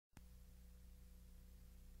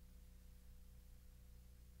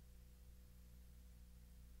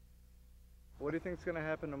What do you think's gonna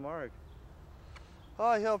happen to Mark?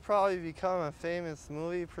 Oh, he'll probably become a famous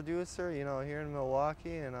movie producer, here in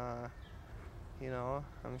Milwaukee, and I'm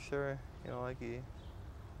sure, like he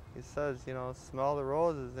says, smell the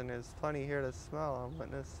roses, and there's plenty here to smell. I'm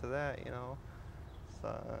witness to that. It's,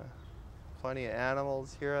 plenty of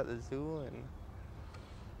animals here at the zoo, and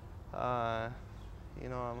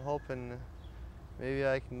I'm hoping maybe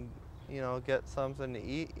I can, get something to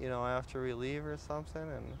eat, after we leave or something,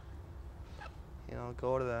 and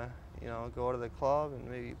go to the club and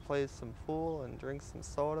maybe play some pool and drink some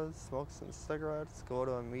sodas, smoke some cigarettes, go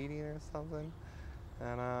to a meeting or something,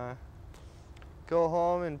 and go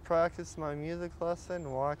home and practice my music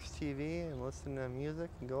lesson, watch TV and listen to music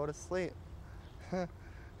and go to sleep.